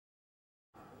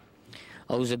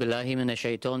A'udhu billahi minash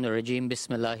shaitanir rajim.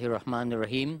 Bismillahir rahmanir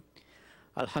rahim.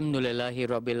 Alhamdulillahi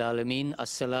rabbil alamin.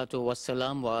 Assalatu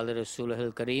wassalam wa ala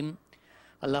rasulihil kareem.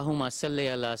 Allahumma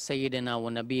salli ala sayyidina wa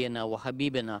nabiyyina wa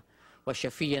habibina wa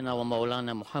shafiyyina wa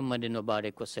maulana Muhammadin wa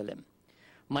barik wa sallam.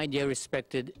 My dear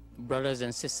respected brothers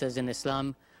and sisters in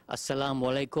Islam,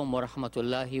 Assalamu alaikum wa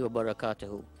rahmatullahi wa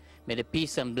barakatuhu. May the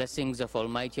peace and blessings of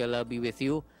Almighty Allah be with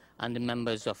you and the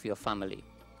members of your family.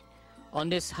 On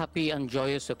this happy and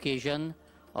joyous occasion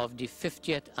of the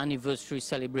 50th anniversary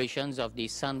celebrations of the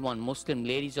San Juan Muslim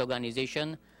Ladies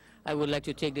Organization, I would like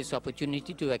to take this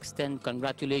opportunity to extend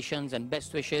congratulations and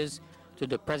best wishes to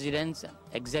the President,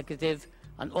 Executive,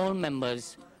 and all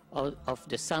members of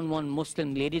the San Juan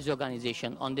Muslim Ladies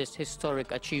Organization on this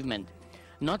historic achievement.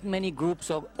 Not many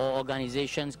groups or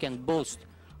organizations can boast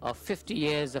of 50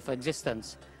 years of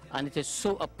existence, and it is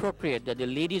so appropriate that the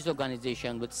Ladies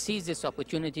Organization would seize this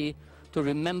opportunity to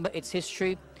remember its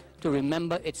history, to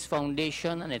remember its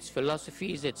foundation and its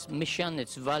philosophies, its mission,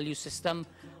 its value system,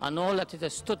 and all that it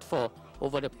has stood for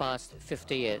over the past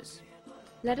 50 years.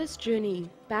 Let us journey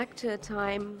back to a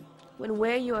time when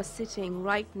where you are sitting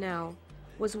right now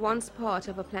was once part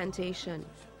of a plantation,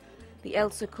 the El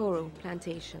Socorro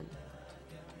plantation.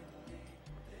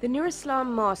 The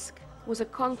Nur-E-Islam Mosque was a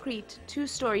concrete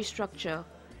two-story structure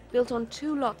built on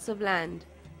 2 lots of land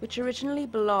which originally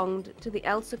belonged to the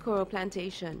El Socorro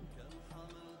plantation.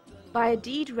 By a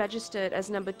deed registered as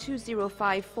number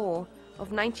 2054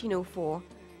 of 1904,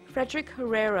 Frederick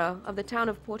Herrera of the town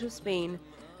of Port of Spain,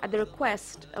 at the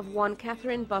request of one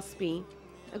Catherine Busby,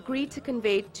 agreed to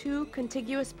convey 2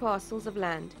 contiguous parcels of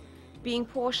land, being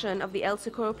portion of the El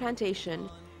Socorro plantation,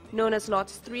 known as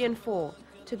lots 3 and 4,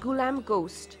 to Ghulam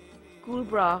Ghost,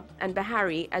 Gulbra and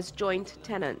Bahari as joint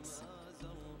tenants.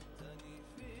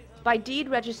 By deed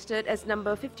registered as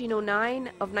number 1509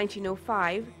 of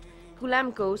 1905,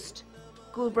 Ghulam Ghost,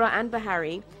 Gulbra and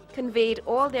Bahari conveyed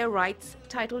all their rights,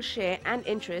 title share and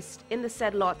interest in the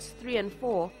said lots 3 and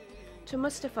 4 to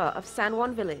Mustafa of San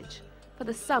Juan village for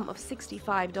the sum of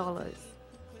 $65.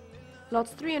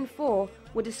 Lots 3 and 4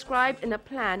 were described in a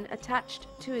plan attached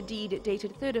to a deed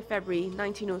dated 3rd of February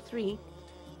 1903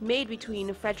 made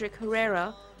between Frederick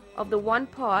Herrera of the one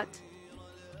part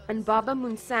and Baba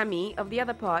Munsami of the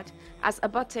other part as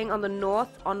abutting on the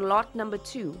north on lot number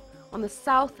 2, on the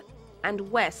south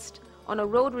and west on a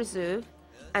road reserve,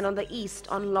 and on the east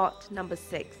on lot number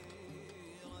 6.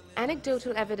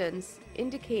 Anecdotal evidence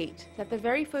indicate that the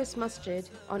very first masjid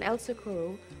on El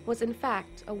Socorro was in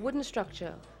fact a wooden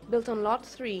structure built on lot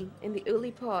 3 in the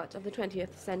early part of the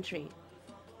 20th century.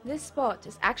 This spot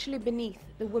is actually beneath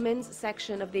the women's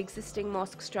section of the existing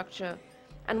mosque structure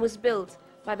and was built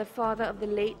by the father of the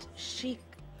late Sheikh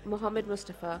Muhammad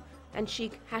Mustafa and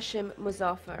Sheikh Hashim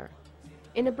Muzaffar.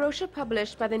 In a brochure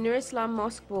published by the Nur-E-Islam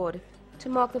Mosque Board to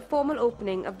mark the formal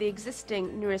opening of the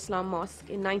existing Nur-E-Islam Mosque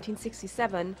in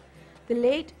 1967, the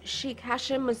late Sheikh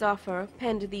Hashim Muzaffar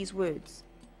penned these words.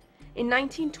 In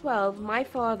 1912, my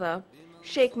father,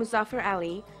 Sheikh Muzaffar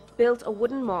Ali, built a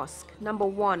wooden mosque, number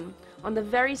 1, on the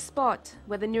very spot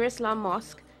where the Nur-E-Islam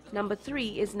Mosque, number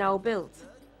 3, is now built.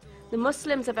 The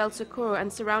Muslims of El Socorro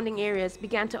and surrounding areas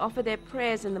began to offer their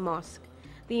prayers in the mosque.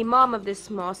 The Imam of this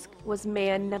mosque was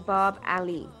Mayor Nabab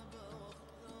Ali.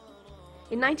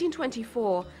 In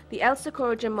 1924, the El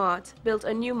Socorro Jamaat built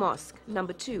a new mosque,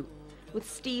 number 2, with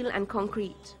steel and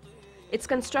concrete. Its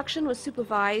construction was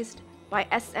supervised by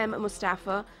S.M.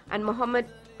 Mustafa and Muhammad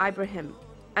Ibrahim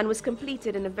and was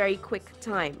completed in a very quick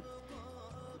time.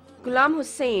 Ghulam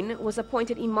Hussain was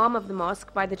appointed Imam of the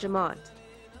mosque by the Jamaat.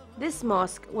 This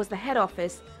mosque was the head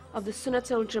office of the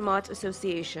Sunnatul Jamaat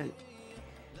Association.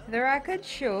 The records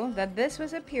show that this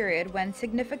was a period when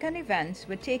significant events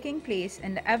were taking place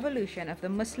in the evolution of the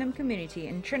Muslim community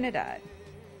in Trinidad.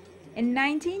 In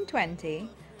 1920,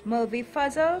 Maulvi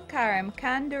Fazl Karim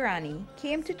Khan Durrani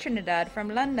came to Trinidad from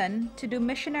London to do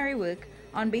missionary work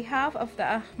on behalf of the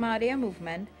Ahmadiyya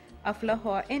movement of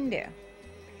Lahore, India.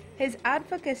 His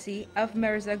advocacy of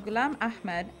Mirza Ghulam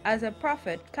Ahmad as a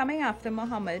prophet coming after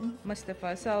Muhammad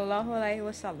Mustafa sallallahu alaihi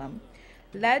wasallam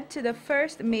led to the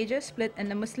first major split in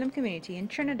the Muslim community in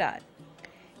Trinidad.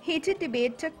 Heated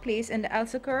debate took place in the El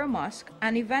Socorro Mosque,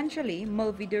 and eventually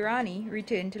Maulvi Durrani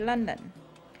returned to London.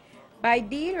 By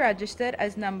deed registered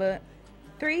as number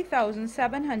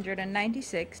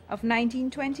 3796 of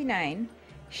 1929,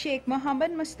 Sheikh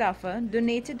Muhammad Mustafa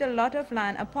donated the lot of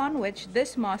land upon which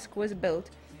this mosque was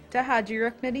built to Haji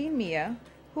Ruknuddin Mia,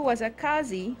 who was a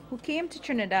Qazi who came to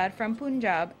Trinidad from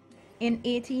Punjab in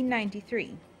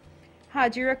 1893.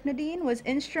 Haji Ruknuddin was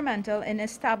instrumental in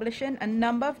establishing a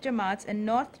number of Jamaats in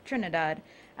North Trinidad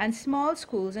and small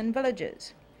schools in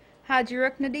villages. Haji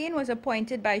Ruknuddin was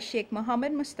appointed by Sheikh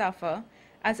Mohammed Mustafa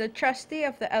as a trustee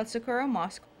of the El Socorro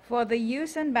Mosque for the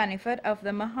use and benefit of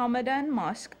the Mohammedan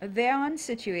mosque thereon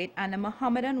situate and the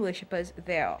Mohammedan worshippers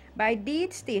there. By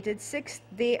deed stated 6th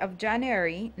day of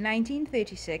January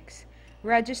 1936,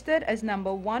 registered as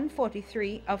number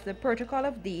 143 of the Protocol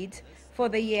of Deeds for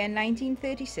the year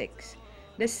 1936,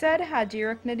 the said Haji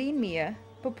Ruknuddin Mir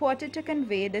purported to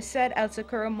convey the said El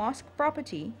Socorro Mosque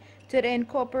property to the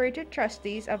incorporated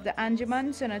trustees of the Anjuman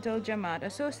Sunnatul Jamaat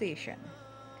Association.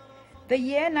 The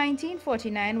year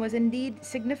 1949 was indeed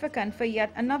significant for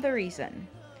yet another reason.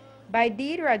 By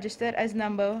deed registered as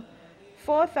number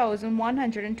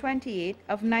 4128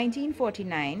 of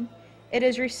 1949, it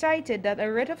is recited that a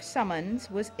writ of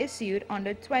summons was issued on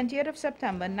the 20th of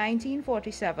September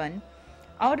 1947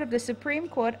 out of the Supreme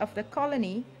Court of the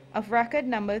Colony of Record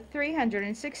number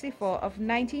 364 of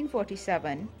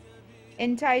 1947,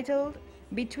 entitled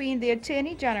Between the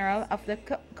Attorney General of the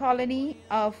Colony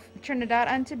of Trinidad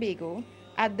and Tobago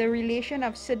at the relation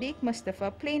of Sadiq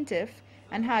Mustafa, plaintiff,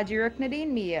 and Haji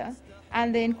Ruknuddin Mir,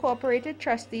 and the incorporated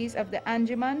trustees of the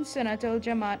Anjuman Sunnatul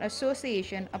Jamaat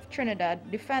Association of Trinidad,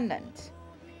 defendants,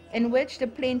 in which the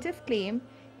plaintiff claimed,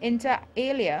 inter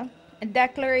alia, a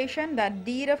declaration that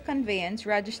deed of conveyance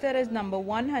registered as number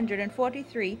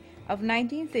 143 of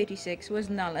 1936 was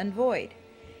null and void.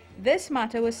 This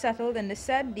matter was settled in the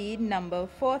said deed number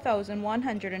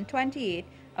 4128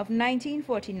 of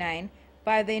 1949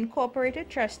 by the incorporated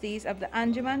trustees of the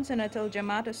Anjuman Sunnatul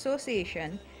Jamaat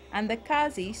Association and the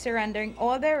Qazi, surrendering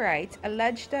all their rights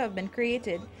alleged to have been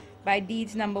created by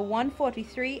deeds number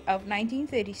 143 of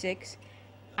 1936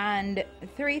 and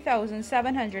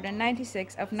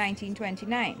 3796 of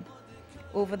 1929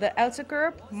 over the El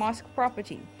Socorro Mosque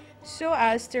property, so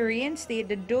as to reinstate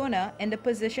the donor in the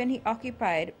position he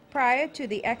occupied prior to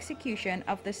the execution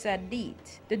of the said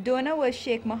deeds. The donor was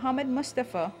Sheikh Mohammed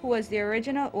Mustafa, who was the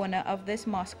original owner of this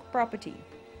mosque property.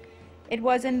 It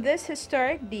was in this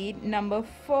historic deed number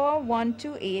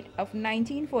 4128 of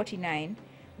 1949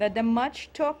 that the much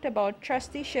talked about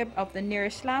trusteeship of the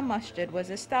Nur-E-Islam Masjid was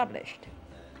established.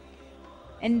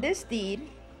 In this deed,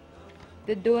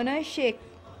 the donor Sheikh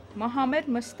Mohammed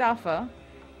Mustafa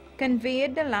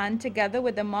conveyed the land together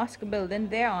with the mosque building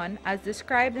thereon as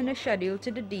described in the schedule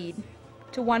to the deed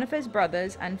to one of his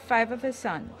brothers and 5 of his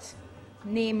sons,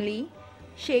 namely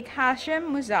Sheikh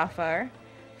Hashim Muzaffar,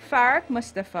 Faraq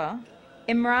Mustafa,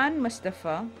 Imran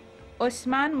Mustafa,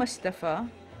 Usman Mustafa,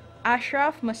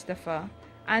 Ashraf Mustafa,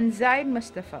 and Zaid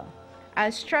Mustafa,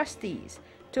 as trustees,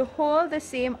 to hold the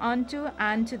same unto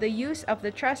and to the use of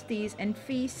the trustees in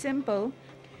fee simple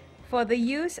for the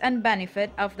use and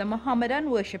benefit of the Mohammedan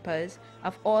worshippers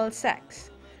of all sects,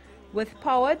 with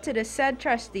power to the said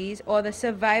trustees or the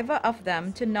survivor of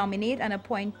them to nominate and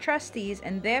appoint trustees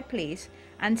in their place,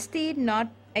 and stayed not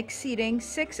exceeding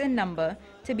 6 in number,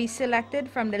 to be selected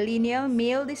from the lineal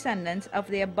male descendants of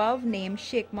the above named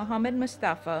Sheikh Mohammed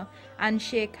Mustafa and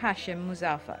Sheikh Hashim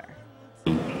Muzaffar.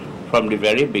 From the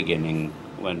very beginning,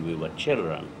 when we were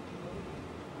children,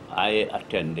 I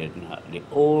attended the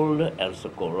old El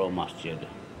Socorro Masjid,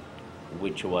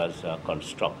 which was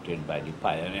constructed by the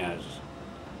pioneers,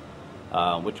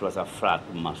 which was a flat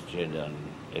masjid, and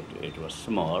it was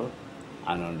small,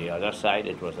 and on the other side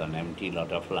it was an empty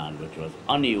lot of land which was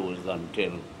unused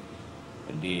until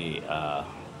the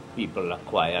people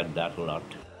acquired that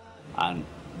lot. And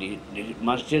the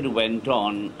masjid went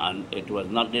on, and it was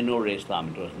not the Nur-E-Islam,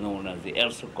 it was known as the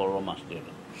El Socorro Masjid.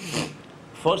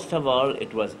 First of all,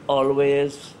 it was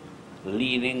always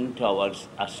leaning towards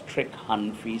a strict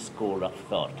Hanfi school of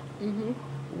thought,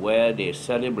 where they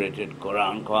celebrated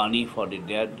Quran Qurani for the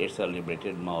dead, they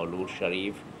celebrated Maulud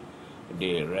Sharif,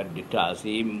 they read the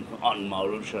Tazim on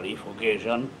Maulud Sharif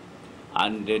occasion,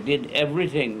 and they did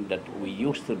everything that we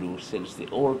used to do since the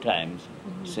old times,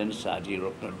 since Haji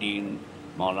Ruknuddin,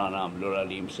 Maulana Abdul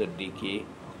Alim Siddiqui,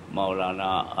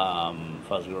 Maulana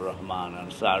Fazlur Rahman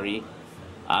Ansari,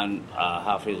 and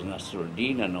Hafiz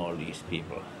Nasruddin and all these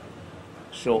people.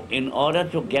 So in order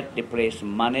to get the place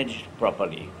managed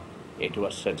properly, it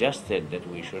was suggested that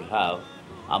we should have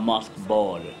a mosque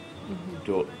board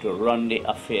to run the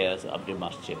affairs of the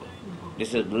masjid.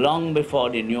 This is long before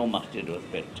the new masjid was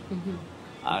built.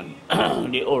 And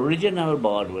the original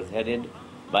board was headed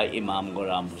by Imam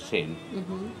Ghulam Hussain,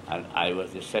 and I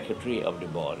was the secretary of the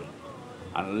board.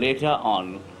 And later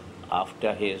on,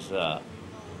 after his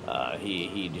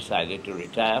he decided to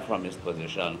retire from his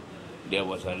position, there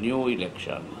was a new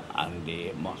election, and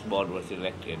the mosque board was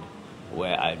elected,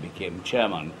 where I became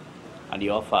chairman. And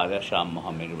your father, Shah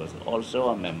Mohammed, was also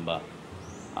a member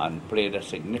and played a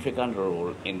significant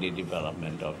role in the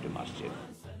development of the masjid.